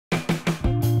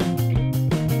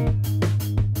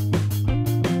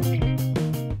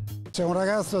Se un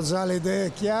ragazzo già ha le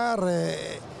idee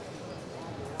chiare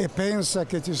e pensa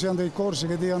che ci siano dei corsi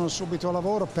che diano subito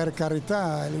lavoro, per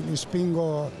carità, li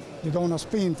spingo, gli do una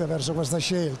spinta verso questa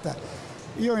scelta.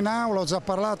 Io in aula ho già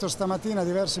parlato stamattina a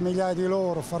diverse migliaia di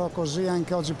loro, farò così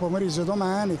anche oggi pomeriggio e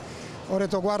domani. Ho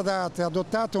detto: guardate,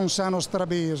 adottate un sano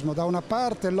strabismo, da una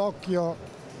parte l'occhio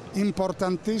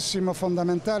importantissimo,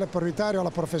 fondamentale, prioritario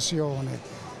alla professione,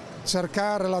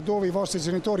 cercare laddove i vostri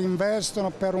genitori investono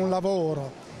per un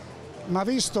lavoro, ma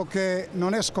visto che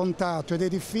non è scontato ed è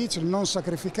difficile, non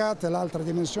sacrificate l'altra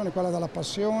dimensione, quella della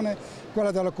passione,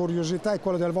 quella della curiosità e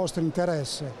quella del vostro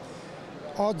interesse.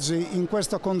 Oggi in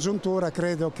questa congiuntura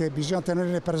credo che bisogna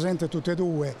tenere presente tutte e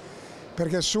due,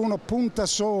 perché se uno punta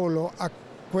solo a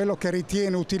quello che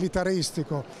ritiene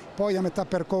utilitaristico, poi a metà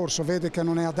percorso vede che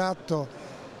non è adatto,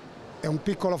 è un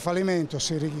piccolo fallimento,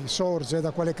 si risorge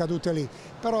da quelle cadute lì.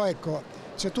 Però ecco,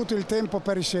 c'è tutto il tempo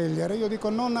per scegliere. Io dico: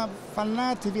 non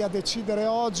affannatevi a decidere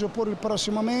oggi oppure il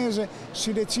prossimo mese,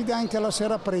 si decide anche la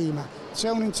sera prima. C'è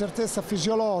un'incertezza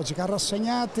fisiologica,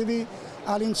 rassegnatevi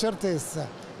all'incertezza.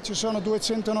 Ci sono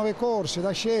 209 corsi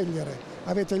da scegliere,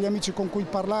 avete gli amici con cui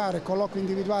parlare, colloquio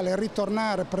individuale,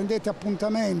 ritornare, prendete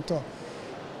appuntamento.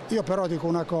 Io però dico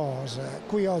una cosa,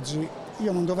 qui oggi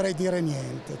io non dovrei dire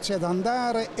niente, c'è da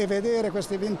andare e vedere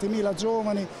questi 20.000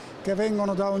 giovani che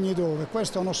vengono da ogni dove.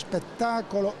 Questo è uno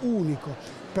spettacolo unico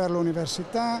per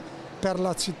l'università, per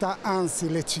la città, anzi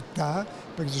le città,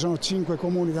 perché ci sono 5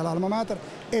 comuni dell'Alma Mater,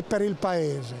 e per il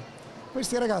paese.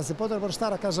 Questi ragazzi potrebbero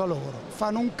stare a casa loro,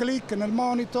 fanno un click nel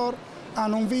monitor,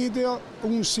 hanno un video,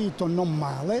 un sito non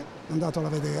male, andatelo a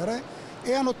vedere,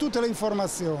 e hanno tutte le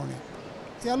informazioni.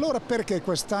 E allora perché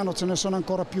quest'anno ce ne sono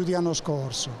ancora più di anno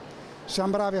scorso?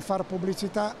 Siamo bravi a fare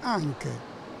pubblicità? Anche.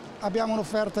 Abbiamo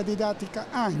un'offerta didattica?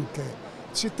 Anche.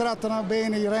 Ci trattano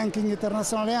bene i ranking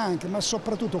internazionali? Anche. Ma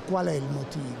soprattutto qual è il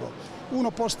motivo?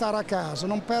 Uno può stare a casa,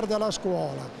 non perde la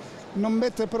scuola, non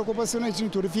mette preoccupazione ai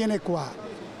genitori, viene qua.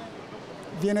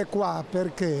 Viene qua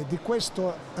perché di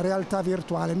questa realtà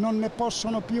virtuale non ne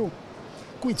possono più.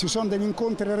 Qui ci sono degli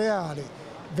incontri reali,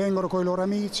 vengono con i loro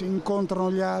amici,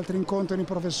 incontrano gli altri, incontrano i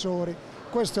professori.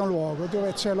 Questo è un luogo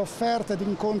dove c'è l'offerta di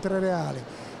incontri reali.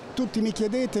 Tutti mi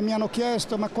chiedete, mi hanno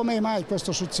chiesto: ma come mai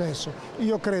questo successo?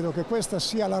 Io credo che questa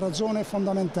sia la ragione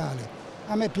fondamentale.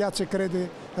 A me piace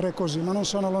credere così, ma non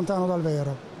sono lontano dal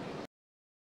vero.